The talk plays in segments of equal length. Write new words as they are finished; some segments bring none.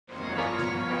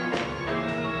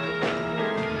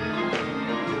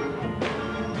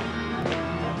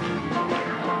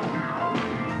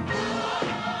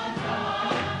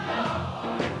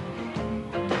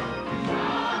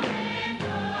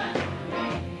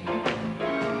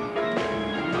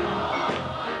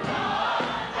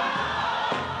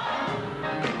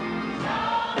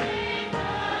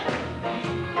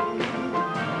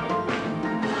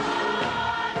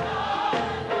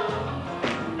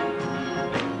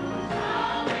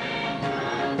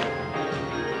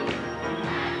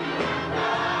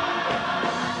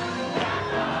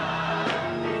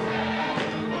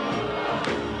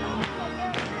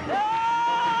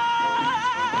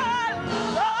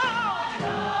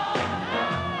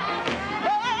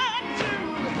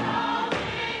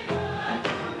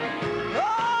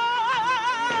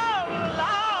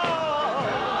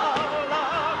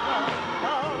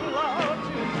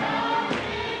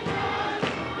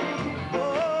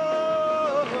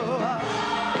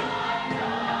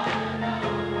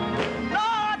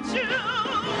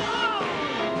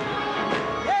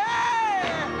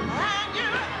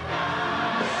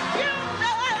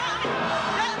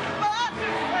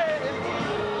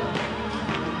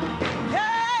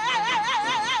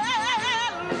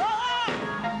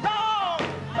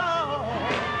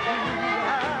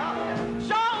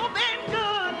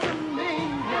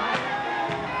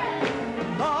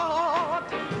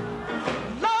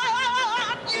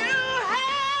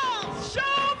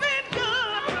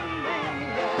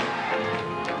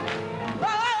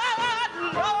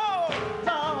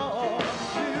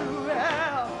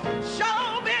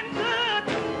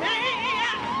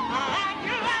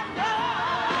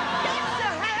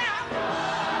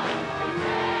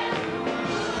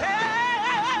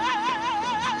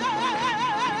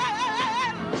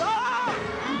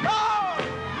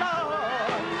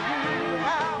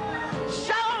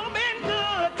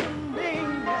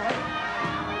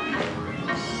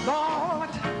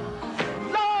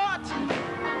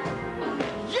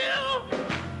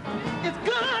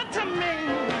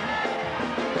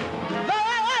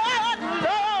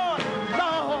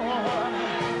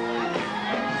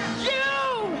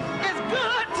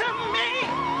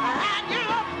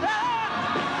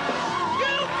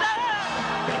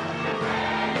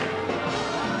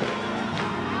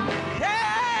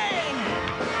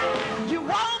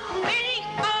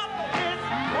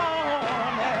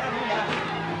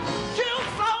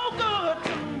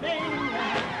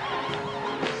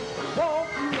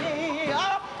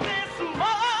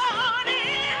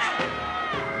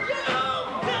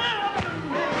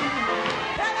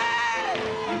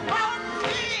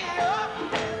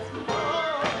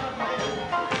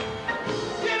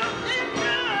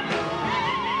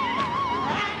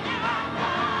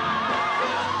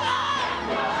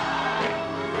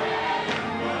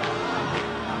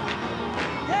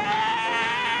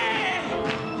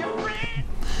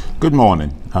Good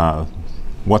morning.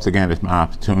 Once again, it's my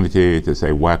opportunity to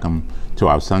say welcome to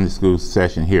our Sunday school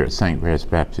session here at St. Rest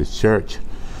Baptist Church.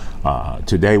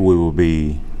 Today we will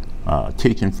be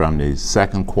teaching from the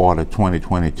second quarter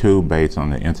 2022 based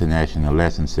on the International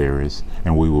Lesson Series,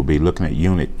 and we will be looking at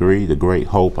Unit 3, The Great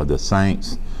Hope of the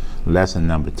Saints, lesson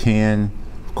number 10.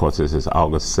 Of course, this is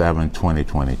August 7,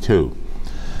 2022.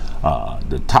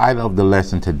 The title of the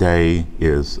lesson today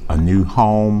is A New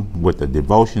Home, with a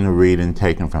devotional reading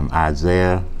taken from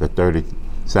Isaiah, the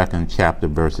 32nd chapter,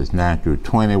 verses 9 through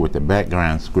 20, with the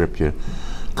background scripture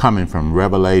coming from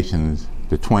Revelations,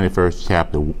 the 21st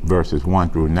chapter, verses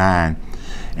 1 through 9.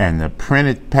 And the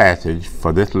printed passage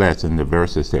for this lesson, the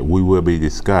verses that we will be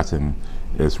discussing,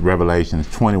 is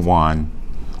Revelations 21,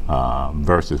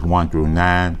 verses 1 through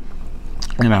 9.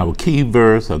 And our key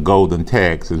verse, or golden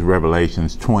text, is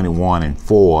Revelations 21 and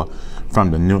 4 from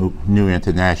the New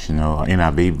International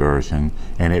NIV version,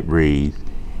 and it reads,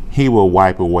 "He will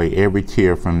wipe away every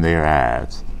tear from their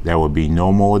eyes. There will be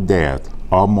no more death,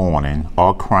 or mourning,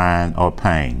 or crying, or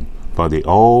pain, for the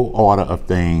old order of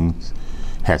things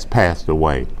has passed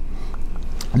away."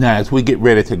 Now, as we get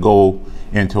ready to go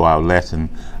into our lesson,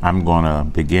 I'm going to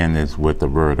begin this with a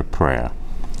word of prayer.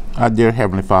 Our dear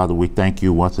Heavenly Father, we thank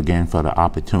you once again for the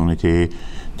opportunity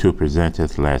to present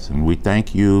this lesson. We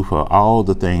thank you for all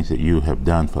the things that you have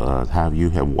done for us, how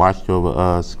you have watched over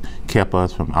us, kept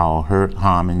us from all hurt,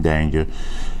 harm, and danger,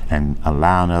 and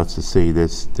allowing us to see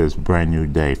this brand new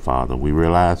day, Father. We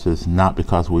realize it's not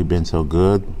because we've been so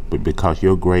good, but because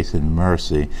your grace and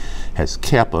mercy has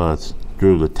kept us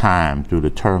through the time, through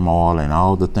the turmoil, and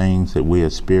all the things that we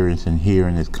experience here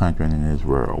in this country and in this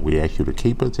world. We ask you to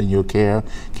keep us in your care,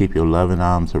 keep your loving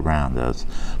arms around us.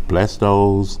 Bless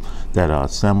those that are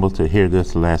assembled to hear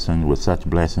this lesson with such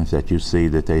blessings that you see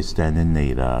that they stand in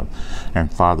need of.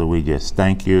 And Father, we just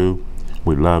thank you,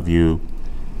 we love you,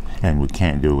 and we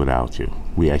can't do without you.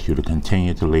 We ask you to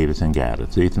continue to lead us and guide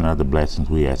us. These and other blessings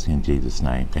we ask in Jesus'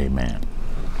 name. Amen.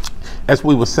 As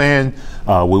we were saying,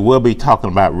 we will be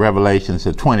talking about Revelations,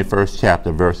 the 21st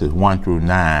chapter, verses 1 through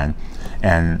 9.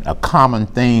 And a common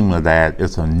theme of that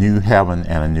is a new heaven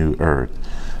and a new earth.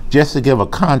 Just to give a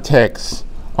context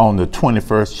on the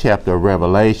 21st chapter of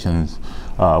Revelations,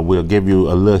 we'll give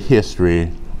you a little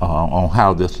history on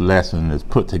how this lesson is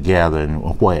put together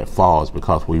and where it falls,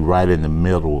 because we're right in the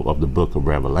middle of the book of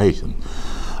Revelation.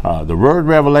 The word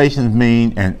Revelation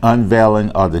means an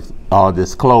unveiling or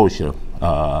disclosure.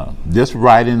 This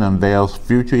writing unveils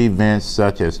future events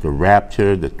such as the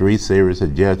rapture, the 3 series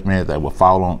of judgments that will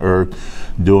fall on earth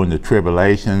during the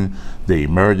tribulation, the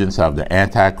emergence of the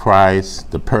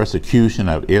Antichrist, the persecution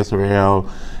of Israel,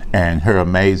 and her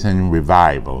amazing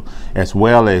revival, as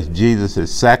well as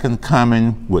Jesus' second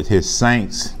coming with his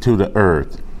saints to the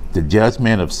earth, the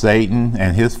judgment of Satan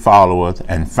and his followers,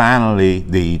 and finally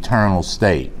the eternal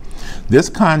state. This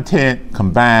content,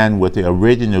 combined with the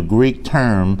original Greek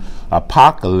term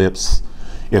apocalypse,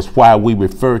 is why we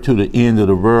refer to the end of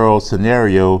the world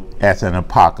scenario as an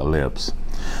apocalypse.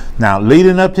 Now,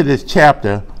 leading up to this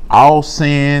chapter, all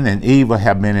sin and evil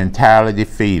have been entirely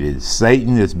defeated.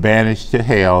 Satan is banished to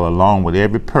hell along with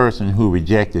every person who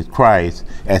rejected Christ,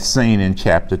 as seen in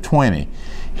chapter 20.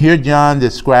 Here John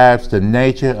describes the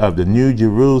nature of the New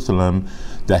Jerusalem,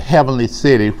 the heavenly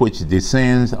city which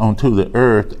descends onto the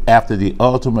earth after the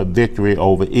ultimate victory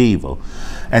over evil.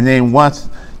 And then once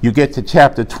you get to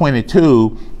chapter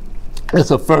 22,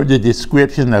 it's a further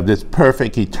description of this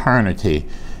perfect eternity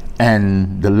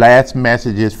and the last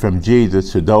messages from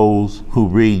Jesus to those who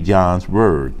read John's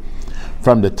word.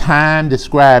 From the time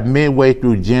described midway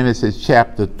through Genesis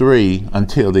chapter 3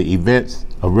 until the events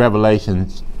of Revelation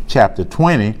chapter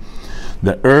 20,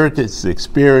 the earth is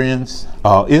experiencing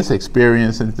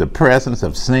the presence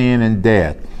of sin and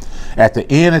death. At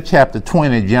the end of chapter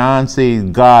 20, John sees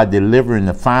God delivering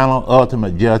the final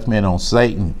ultimate judgment on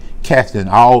Satan, casting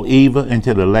all evil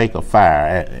into the lake of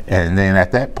fire. And then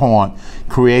at that point,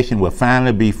 creation will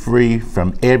finally be free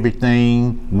from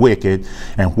everything wicked.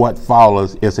 And what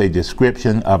follows is a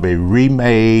description of a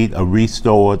remade, a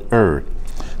restored earth.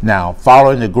 Now,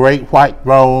 following the great white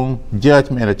throne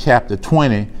judgment of chapter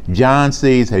 20, John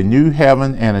sees a new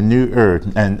heaven and a new earth.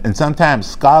 And sometimes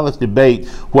scholars debate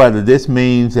whether this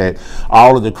means that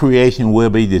all of the creation will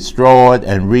be destroyed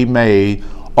and remade,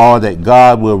 or that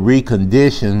God will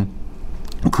recondition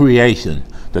creation.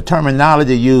 The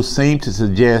terminology used seems to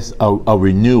suggest a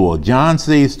renewal. John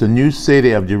sees the new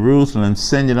city of Jerusalem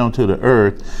ascending onto the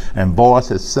earth, and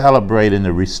voices celebrating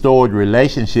the restored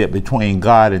relationship between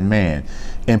God and man.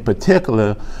 In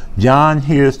particular, John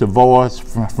hears the voice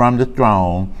from the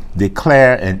throne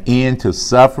declare an end to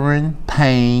suffering,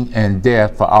 pain, and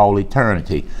death for all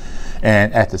eternity.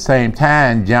 And at the same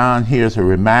time, John hears a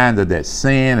reminder that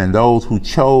sin and those who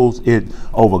chose it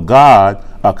over God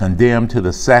are condemned to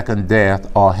the second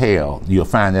death or hell. You'll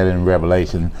find that in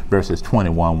Revelation verses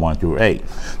 21, 1 through 8.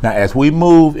 Now, as we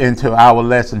move into our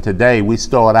lesson today, we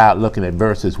start out looking at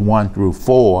verses 1 through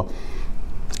 4,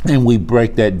 and we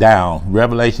break that down.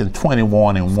 Revelation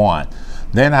 21 and 1.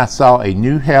 Then I saw a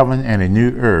new heaven and a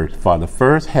new earth, for the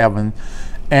first heaven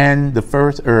and the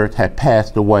first earth had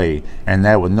passed away, and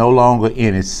there was no longer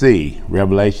any sea.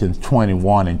 Revelation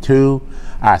 21 and 2.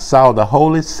 I saw the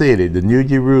holy city, the new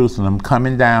Jerusalem,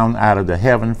 coming down out of the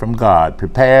heaven from God,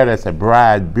 prepared as a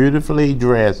bride beautifully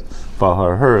dressed for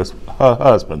her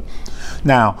husband.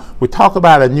 Now, we talk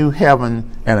about a new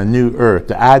heaven and a new earth.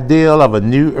 The ideal of a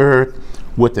new earth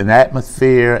with an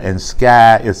atmosphere and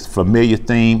sky is a familiar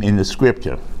theme in the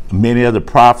scripture. Many of the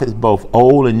prophets, both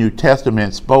Old and New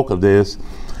Testament, spoke of this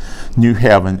new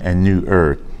heaven and new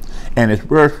earth. And it's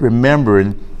worth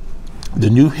remembering the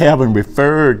new heaven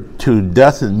referred to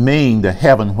doesn't mean the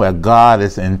heaven where God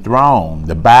is enthroned.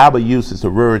 The Bible uses the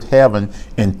word heaven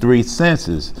in three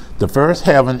senses. The first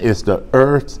heaven is the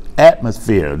earth's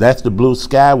atmosphere. That's the blue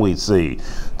sky we see.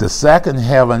 The second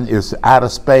heaven is outer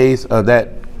space of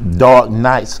that dark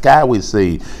night sky we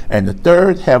see. And the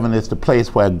third heaven is the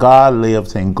place where God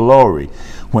lives in glory.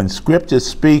 When scriptures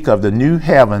speak of the new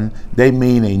heaven, they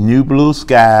mean a new blue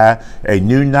sky, a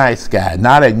new night sky,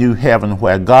 not a new heaven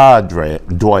where God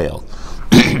dwells.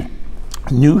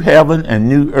 New heaven and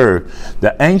new earth.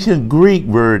 The ancient Greek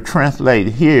word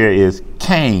translated here is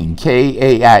kain,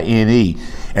 K-A-I-N-E,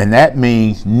 and that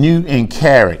means new in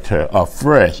character or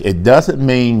fresh. It doesn't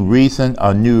mean recent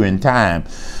or new in time.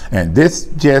 And this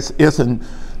just isn't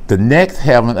the next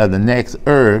heaven or the next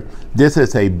earth. This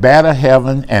is a better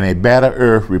heaven and a better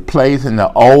earth, replacing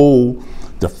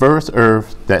the first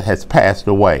earth that has passed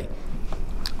away.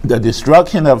 The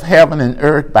destruction of heaven and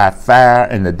earth by fire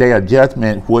and the day of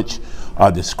judgment, which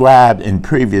are described in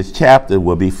previous chapters,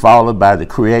 will be followed by the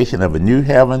creation of a new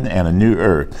heaven and a new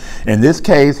earth. In this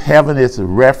case, heaven is a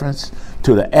reference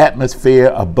to the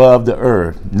atmosphere above the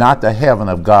earth, not the heaven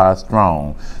of God's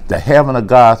throne. The heaven of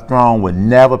God's throne would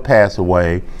never pass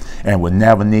away and would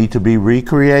never need to be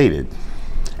recreated.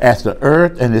 As the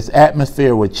earth and its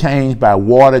atmosphere were changed by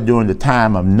water during the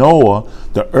time of Noah,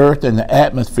 the earth and the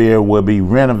atmosphere will be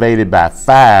renovated by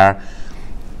fire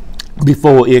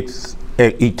before its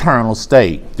eternal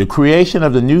state. The creation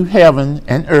of the new heaven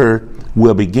and earth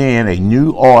will begin a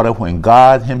new order when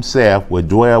God himself will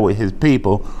dwell with his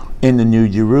people in the new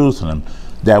Jerusalem.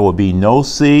 There will be no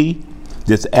sea.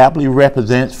 This aptly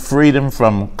represents freedom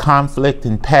from conflict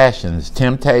and passions,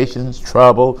 temptations,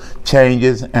 trouble,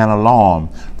 changes, and alarm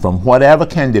from whatever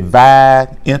can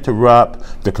divide,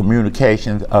 interrupt the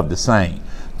communications of the saint.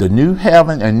 The new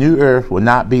heaven and new earth will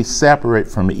not be separate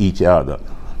from each other.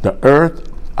 The earth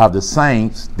of the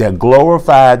saints, their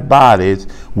glorified bodies,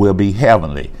 will be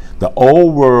heavenly. The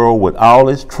old world with all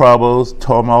its troubles,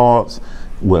 turmoils,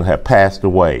 will have passed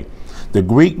away. The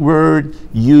Greek word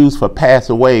used for pass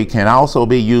away can also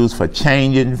be used for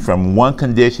changing from one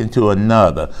condition to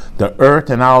another. The earth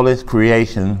and all its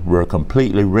creation were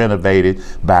completely renovated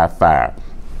by fire.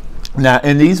 Now,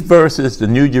 in these verses, the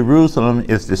New Jerusalem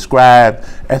is described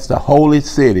as the holy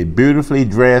city, beautifully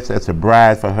dressed as a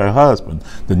bride for her husband.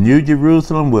 The New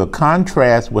Jerusalem will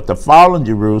contrast with the fallen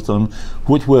Jerusalem,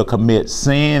 which will commit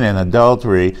sin and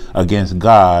adultery against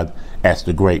God as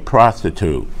the great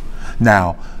prostitute.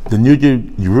 Now, the New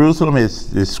Jerusalem is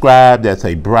described as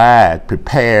a bride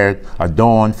prepared,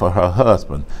 adorned for her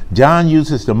husband. John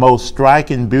uses the most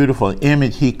striking, beautiful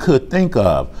image he could think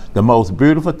of. The most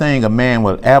beautiful thing a man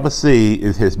will ever see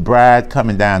is his bride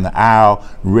coming down the aisle,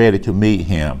 ready to meet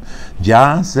him.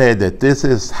 John said that this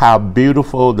is how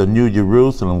beautiful the New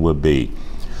Jerusalem will be.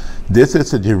 This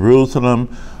is a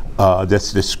Jerusalem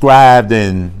that's described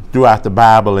throughout the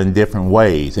Bible in different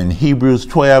ways. In Hebrews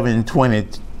 12 and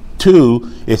 22,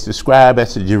 it's described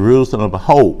as the Jerusalem of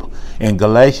hope. In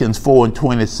Galatians 4 and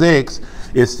 26,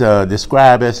 it's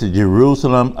described as the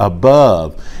Jerusalem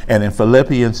above. And in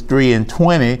Philippians 3 and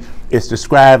 20, it's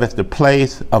described as the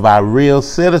place of our real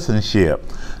citizenship.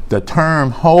 The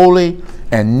term holy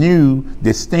and new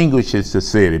distinguishes the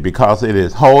city because it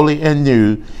is holy and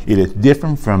new. It is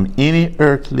different from any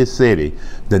earthly city.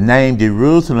 The name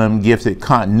Jerusalem gives it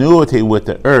continuity with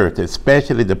the earth,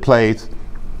 especially the place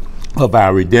of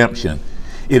our redemption.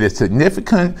 It is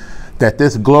significant that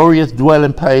this glorious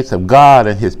dwelling place of God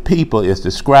and his people is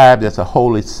described as a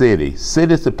holy city.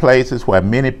 Cities are places where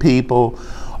many people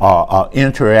are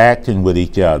interacting with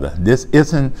each other. This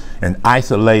isn't an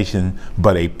isolation,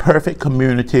 but a perfect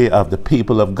community of the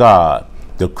people of God.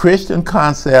 The Christian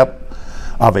concept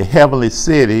of a heavenly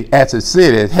city,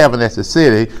 heaven as a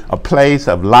city, a place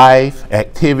of life,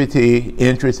 activity,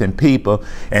 interest, and people.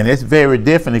 And it's very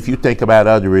different if you think about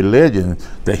other religions.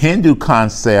 The Hindu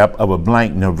concept of a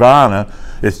blank nirvana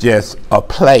is just a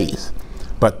place.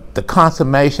 But the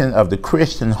consummation of the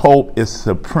Christian hope is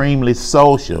supremely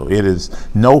social. It is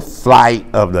no flight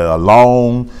of the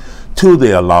alone to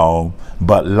the alone,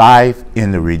 but life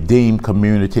in the redeemed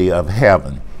community of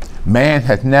heaven. Man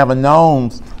has never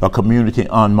known a community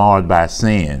unmarred by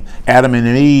sin. Adam and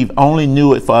Eve only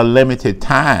knew it for a limited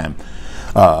time.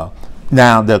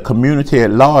 Now, the community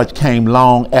at large came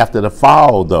long after the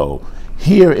fall, though.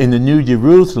 Here in the New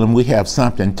Jerusalem, we have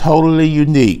something totally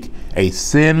unique, a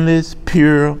sinless,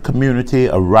 pure community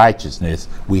of righteousness.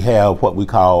 We have what we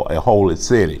call a holy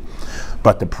city.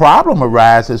 But the problem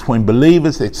arises when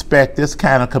believers expect this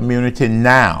kind of community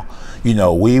now. You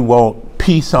know, we want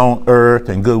peace on earth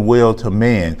and goodwill to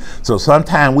men. So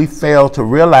sometimes we fail to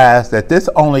realize that this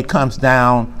only comes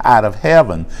down out of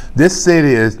heaven. This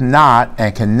city is not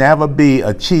and can never be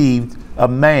achieved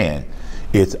of man.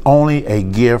 It's only a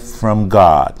gift from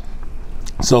God.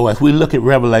 So as we look at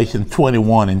Revelation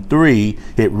 21:3,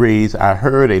 it reads, I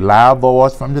heard a loud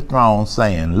voice from the throne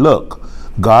saying, look,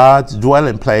 God's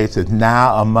dwelling place is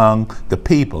now among the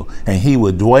people, and he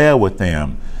will dwell with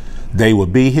them. They will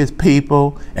be his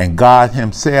people, and God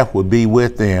himself will be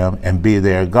with them and be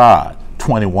their God.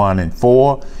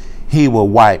 21:4, he will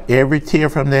wipe every tear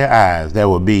from their eyes. There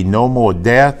will be no more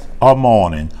death or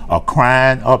mourning or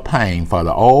crying or pain, for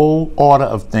the old order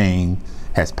of things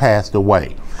has passed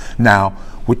away. Now,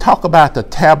 we talk about the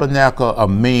tabernacle of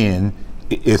men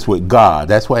is with God.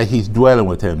 That's why he's dwelling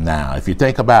with him now. If you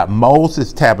think about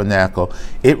Moses' tabernacle,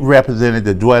 it represented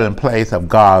the dwelling place of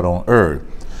God on earth.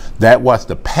 That was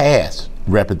the past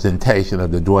representation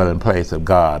of the dwelling place of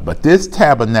God. But this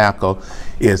tabernacle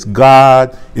is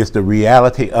God, is the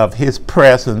reality of his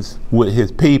presence with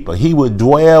his people. He will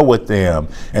dwell with them,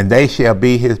 and they shall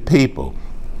be his people.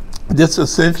 This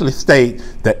essentially states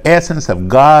the essence of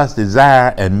God's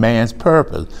desire and man's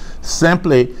purpose.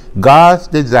 Simply, God's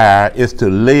desire is to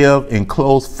live in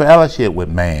close fellowship with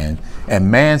man,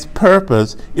 and man's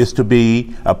purpose is to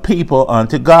be a people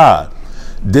unto God.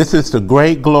 This is the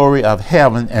great glory of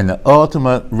heaven and the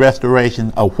ultimate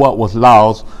restoration of what was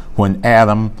lost when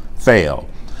Adam fell.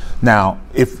 Now,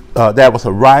 if that was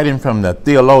a writing from the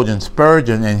theologian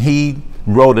Spurgeon, and he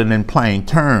wrote it in plain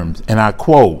terms, and I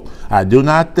quote, I do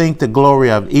not think the glory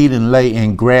of Eden lay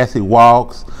in grassy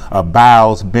walks or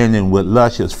boughs bending with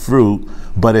luscious fruit,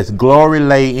 but its glory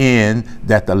lay in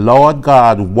that the Lord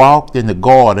God walked in the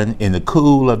garden in the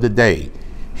cool of the day.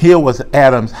 Here was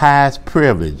Adam's highest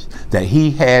privilege, that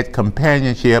he had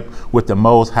companionship with the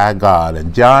Most High God.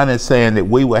 And John is saying that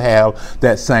we will have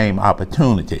that same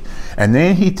opportunity. And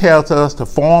then he tells us the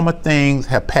former things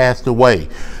have passed away.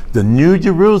 The New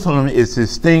Jerusalem is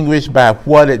distinguished by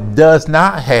what it does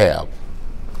not have.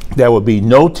 There will be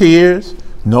no tears,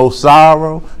 no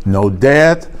sorrow, no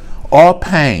death, or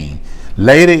pain.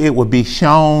 Later it will be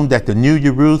shown that the New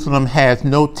Jerusalem has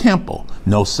no temple,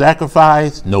 no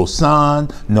sacrifice, no sun,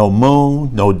 no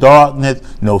moon, no darkness,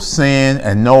 no sin,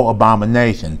 and no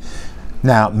abomination.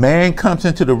 Now, man comes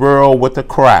into the world with a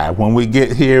cry. When we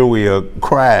get here, we are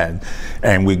crying,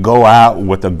 and we go out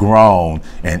with a groan.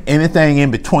 And anything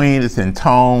in between is in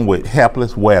tone with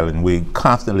helpless wailing. We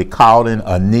constantly calling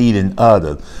or needing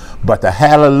others. But the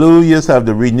hallelujahs of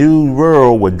the renewed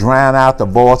world will drown out the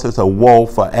voices of woe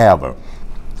forever.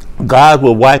 God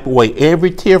will wipe away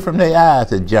every tear from their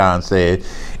eyes, as John said,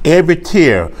 every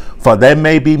tear, for there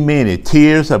may be many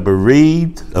tears of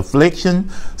bereaved affliction,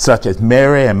 such as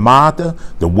Mary and Martha,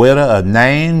 the widow of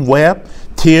Nain wept,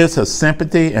 tears of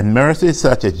sympathy and mercy,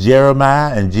 such as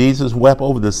Jeremiah and Jesus wept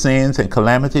over the sins and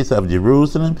calamities of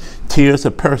Jerusalem, tears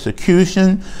of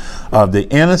persecution of the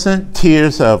innocent,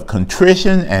 tears of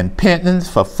contrition and penitence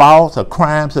for faults or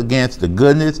crimes against the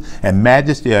goodness and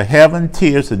majesty of heaven,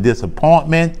 tears of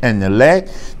disappointment and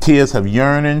neglect, tears of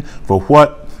yearning for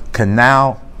what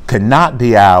cannot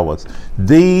be ours.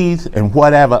 These and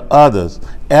whatever others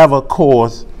ever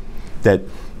course that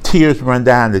tears run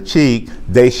down the cheek,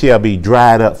 they shall be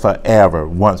dried up forever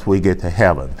once we get to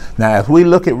heaven. Now, as we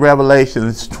look at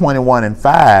Revelations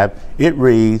 21:5, it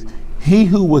reads, he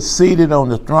who was seated on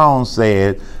the throne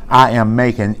said, I am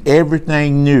making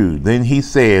everything new. Then he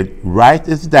said, write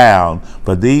this down,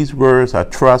 for these words are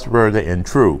trustworthy and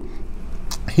true.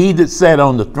 He that sat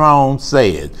on the throne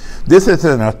said, this is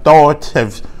an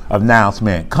authoritative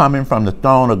announcement coming from the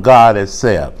throne of God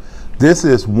itself. This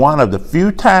is one of the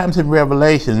few times in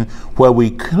Revelation where we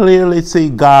clearly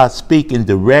see God speaking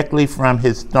directly from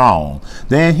his throne.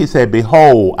 Then he said,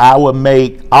 behold, I will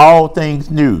make all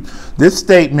things new. This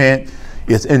statement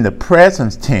is in the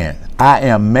present tense. I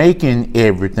am making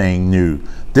everything new.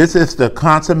 This is the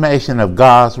consummation of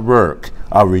God's work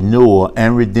of renewal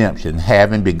and redemption,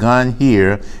 having begun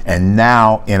here and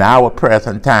now in our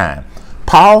present time.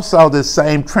 Paul saw this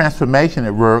same transformation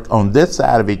at work on this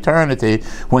side of eternity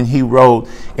when he wrote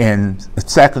in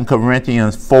 2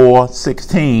 Corinthians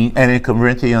 4:16 and in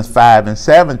Corinthians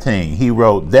 5:17. He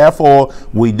wrote, therefore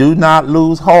we do not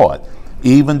lose heart.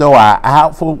 Even though our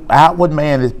outward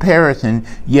man is perishing,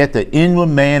 yet the inward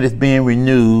man is being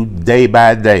renewed day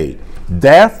by day.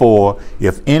 Therefore,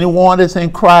 if anyone is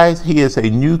in Christ, he is a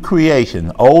new creation.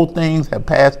 Old things have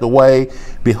passed away.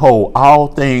 Behold, all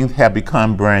things have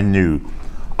become brand new.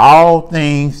 All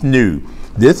things new.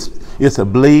 This is a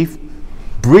brief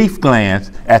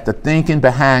glance at the thinking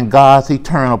behind God's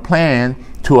eternal plan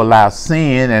to allow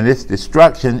sin and its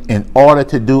destruction in order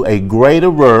to do a greater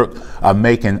work of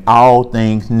making all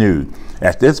things new.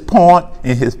 At this point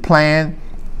in his plan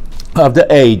of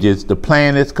the ages, the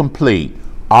plan is complete.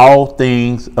 All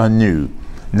things are new.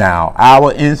 Now,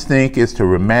 our instinct is to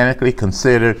romantically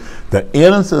consider the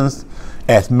innocence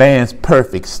as man's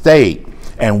perfect state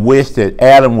and wish that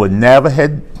Adam would never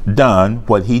have done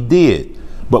what he did.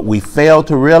 But we fail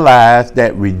to realize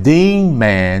that redeemed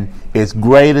man is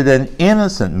greater than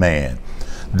innocent man,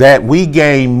 that we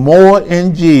gain more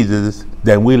in Jesus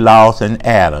than we lost in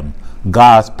Adam.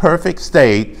 God's perfect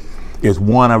state is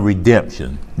one of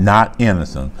redemption, not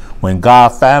innocence. When God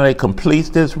finally completes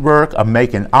this work of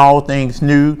making all things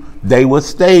new, they will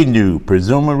stay new.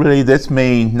 Presumably this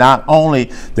means not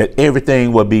only that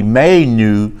everything will be made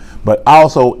new, but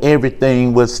also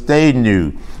everything will stay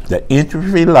new. The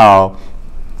entry law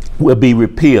will be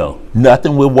repealed.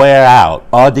 Nothing will wear out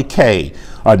or decay,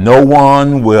 or no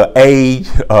one will age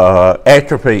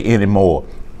atrophy anymore.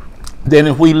 Then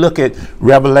if we look at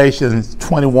Revelation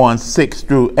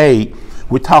 21:6-8,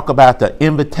 we talk about the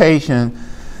invitation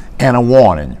and a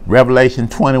warning. Revelation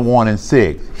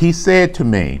 21:6. He said to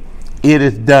me, it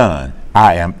is done.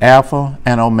 I am Alpha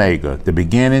and Omega, the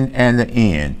beginning and the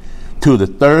end. To the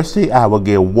thirsty I will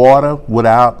give water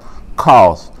without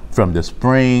cost from the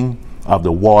spring of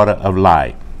the water of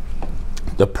life.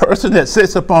 The person that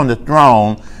sits upon the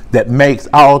throne that makes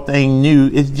all things new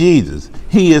is Jesus.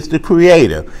 He is the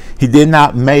creator. He did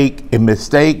not make a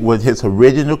mistake with his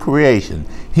original creation.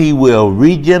 He will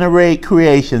regenerate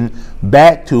creation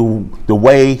back to the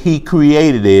way he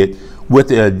created it, with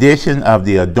the addition of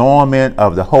the adornment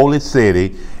of the holy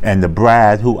city and the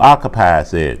bride who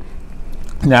occupies it.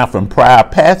 Now, from prior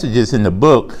passages in the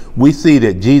book, we see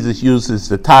that Jesus uses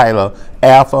the title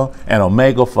Alpha and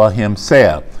Omega for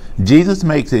himself. Jesus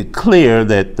makes it clear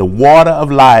that the water of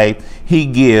life he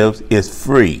gives is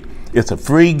free. It's a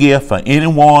free gift for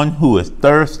anyone who is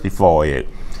thirsty for it.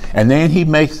 And then he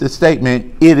makes the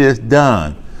statement, it is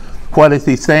done. What is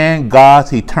he saying?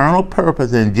 God's eternal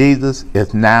purpose in Jesus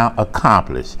is now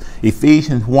accomplished.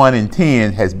 Ephesians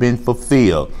 1:10 has been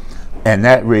fulfilled. And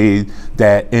that reads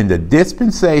that in the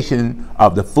dispensation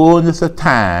of the fullness of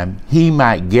time, he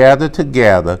might gather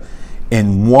together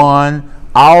in one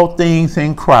all things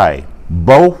in Christ,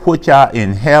 both which are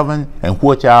in heaven and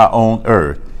which are on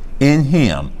earth, in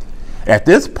him. At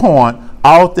this point,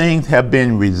 all things have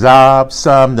been resolved,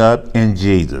 summed up in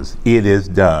Jesus. It is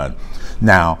done.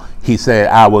 Now, he said,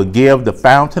 I will give the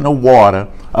fountain of water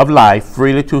of life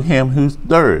freely to him who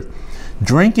thirsts.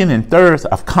 Drinking and thirst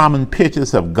are common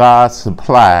pictures of God's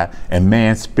supply and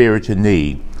man's spiritual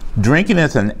need. Drinking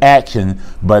is an action,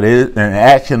 but it is an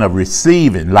action of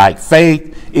receiving. Like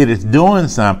faith, it is doing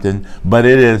something, but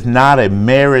it is not a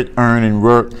merit-earning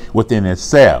work within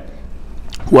itself.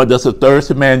 What does a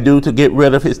thirsty man do to get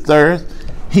rid of his thirst?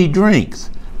 He drinks.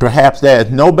 Perhaps there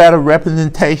is no better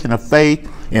representation of faith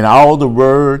in all the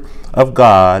Word of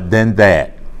God than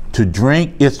that. To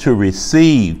drink is to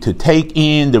receive, to take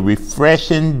in the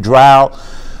refreshing drought,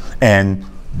 and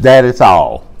that is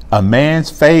all. A man's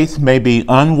face may be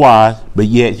unwashed, but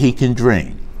yet he can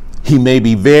drink. He may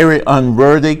be very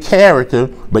unworthy character,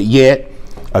 but yet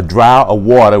a draught of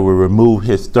water will remove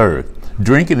his thirst.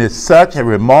 Drinking is such a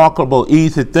remarkable,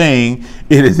 easy thing.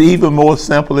 It is even more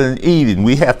simple than eating.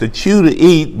 We have to chew to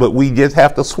eat, but we just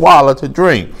have to swallow to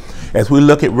drink. As we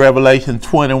look at Revelation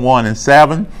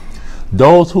 21:7,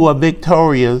 those who are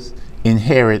victorious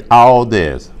inherit all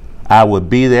this. I will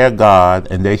be their God,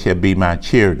 and they shall be my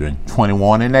children.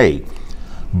 21:8.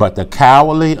 But the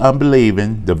cowardly,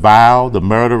 unbelieving, the vile, the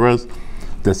murderers,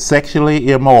 the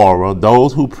sexually immoral,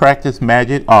 those who practice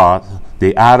magic arts,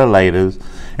 the idolaters,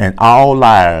 and all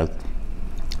liars.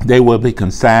 They will be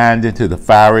consigned into the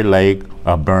fiery lake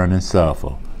of burning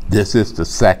sulfur. This is the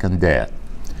second death.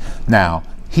 Now,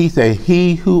 he said,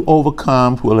 he who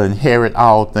overcomes will inherit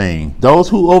all things. Those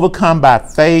who overcome by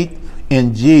faith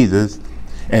in Jesus,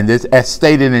 and this as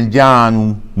stated in 1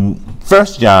 John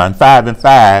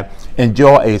 5:5,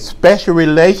 enjoy a special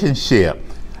relationship.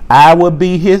 I will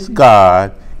be his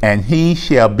God, and he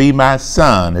shall be my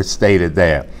son, is stated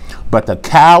there. But the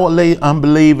cowardly,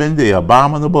 unbelieving, the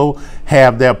abominable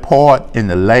have their part in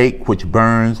the lake which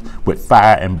burns with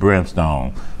fire and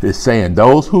brimstone. It's saying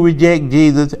those who reject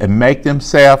Jesus and make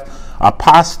themselves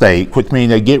apostate, which means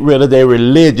they get rid of their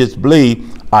religious belief,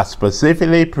 are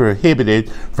specifically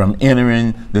prohibited from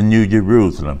entering the New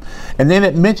Jerusalem. And then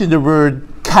it mentioned the word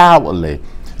cowardly.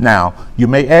 Now, you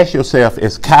may ask yourself,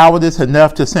 is cowardice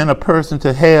enough to send a person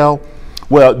to hell?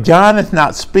 Well, John is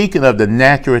not speaking of the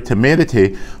natural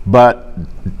timidity, but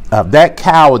of that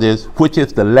cowardice which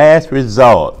is the last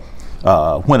result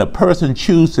when a person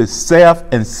chooses self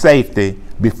and safety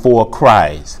before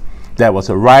Christ. There was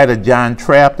a writer, John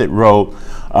Trapp, that wrote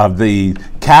of the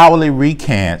cowardly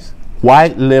recants,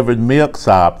 white-livered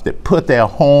milksops that put their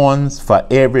horns for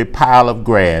every pile of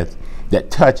grass that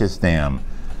touches them.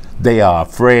 They are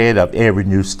afraid of every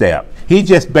new step. He's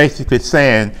just basically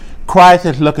saying Christ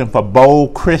is looking for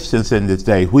bold Christians in this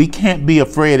day. We can't be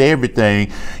afraid of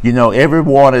everything. You know,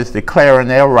 everyone is declaring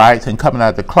their rights and coming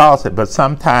out of the closet, but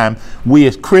sometimes we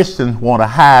as Christians want to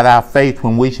hide our faith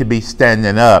when we should be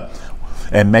standing up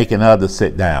and making others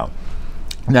sit down.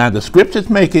 Now, the scriptures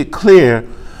make it clear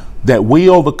that we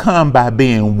overcome by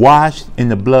being washed in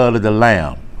the blood of the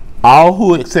Lamb. All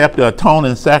who accept the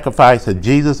atoning sacrifice of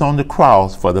Jesus on the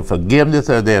cross for the forgiveness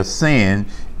of their sin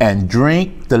and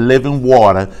drink the living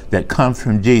water that comes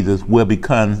from Jesus will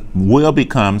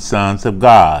become sons of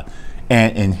God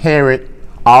and inherit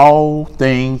all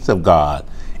things of God.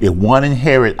 If one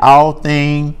inherit all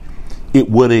things, it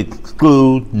would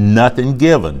exclude nothing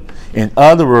given. In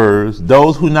other words,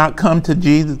 those who do not come to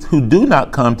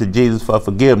Jesus for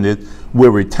forgiveness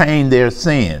will retain their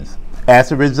sins.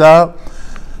 As a result,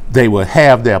 they will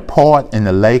have their part in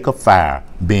the lake of fire.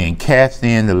 Being cast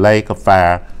in the lake of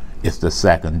fire is the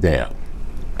second death.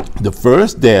 The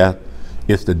first death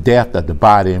is the death of the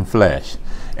body and flesh.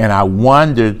 And I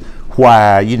wondered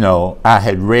why, I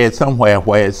had read somewhere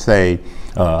where it say,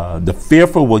 the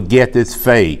fearful will get this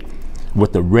fate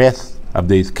with the rest of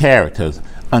these characters,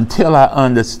 until I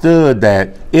understood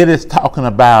that it is talking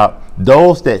about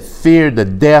those that fear the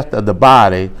death of the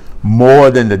body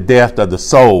more than the death of the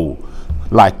soul,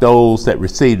 like those that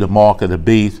receive the mark of the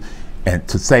beast and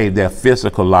to save their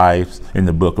physical lives in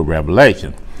the book of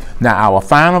Revelation. Now, our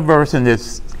final verse in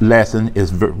this lesson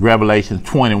is Revelation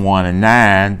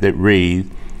 21:9, that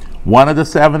reads, one of the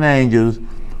seven angels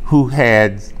who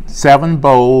had 7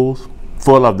 bowls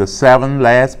full of the 7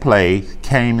 last plagues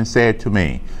came and said to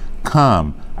me,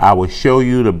 come, I will show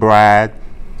you the bride,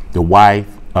 the wife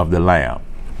of the Lamb.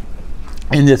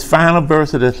 In this final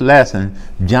verse of this lesson,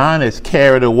 John is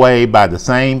carried away by the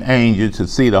same angel to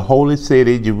see the holy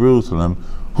city, Jerusalem,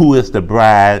 who is the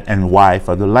bride and wife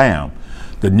of the Lamb.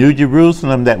 The new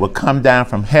Jerusalem that will come down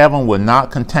from heaven will not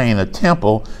contain a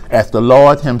temple, as the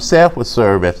Lord himself will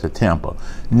serve as the temple.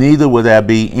 Neither will there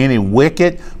be any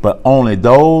wicked, but only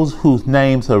those whose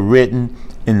names are written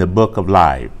in the book of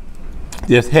life.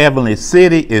 This heavenly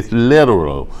city is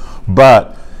literal,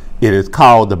 but it is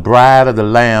called the bride of the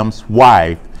Lamb's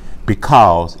wife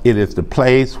because it is the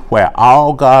place where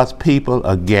all God's people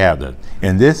are gathered.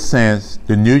 In this sense,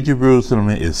 the New Jerusalem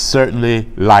is certainly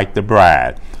like the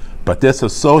bride. But this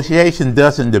association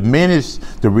doesn't diminish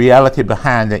the reality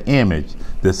behind the image.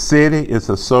 The city is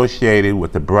associated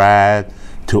with the bride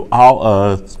to all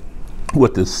us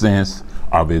with the sense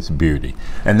of its beauty.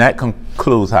 And that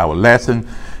concludes our lesson.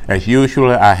 As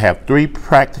usual, I have 3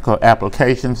 practical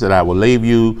applications that I will leave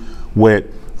you with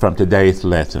from today's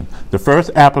lesson. The first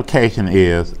application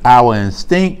is our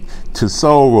instinct to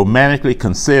so romantically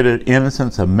consider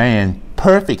innocence of man's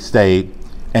perfect state,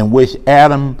 and wish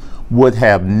Adam would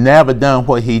have never done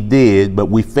what he did, but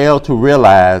we fail to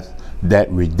realize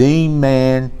that redeemed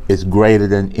man is greater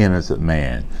than innocent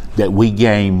man, that we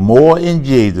gain more in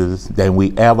Jesus than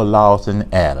we ever lost in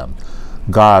Adam.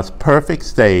 God's perfect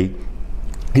state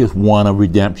is one of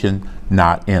redemption,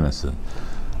 not innocence.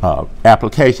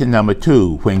 Application number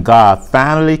 2, when God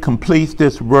finally completes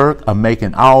this work of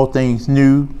making all things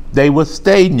new, they will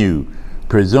stay new.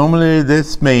 Presumably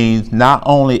this means not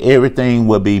only everything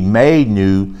will be made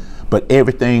new, but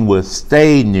everything will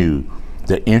stay new.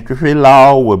 The entry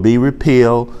law will be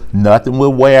repealed, nothing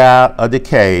will wear out or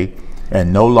decay,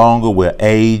 and no longer will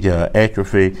age or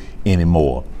atrophy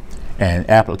anymore. And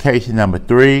application number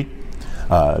 3,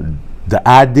 the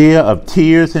idea of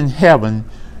tears in heaven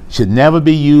should never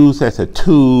be used as a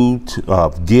tool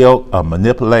of guilt or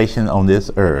manipulation on this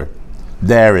earth.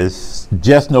 There is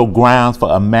just no grounds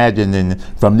for imagining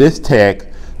from this text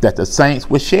that the saints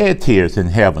will shed tears in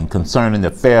heaven concerning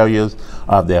the failures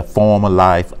of their former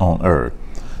life on earth.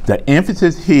 The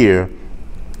emphasis here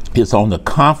is on the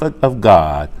comfort of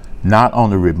God, not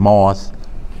on the remorse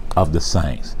of the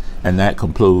saints. And that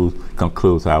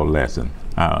concludes our lesson.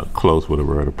 I'll close with a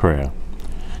word of prayer.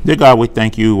 Dear God, we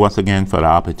thank you once again for the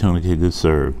opportunity to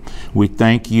serve. We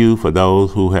thank you for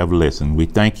those who have listened. We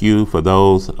thank you for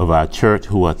those of our church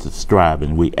who are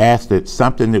striving. We ask that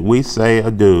something that we say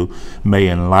or do may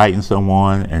enlighten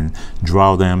someone and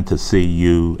draw them to see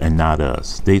you and not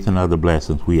us. These and other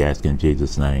blessings we ask in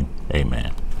Jesus' name.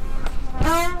 Amen.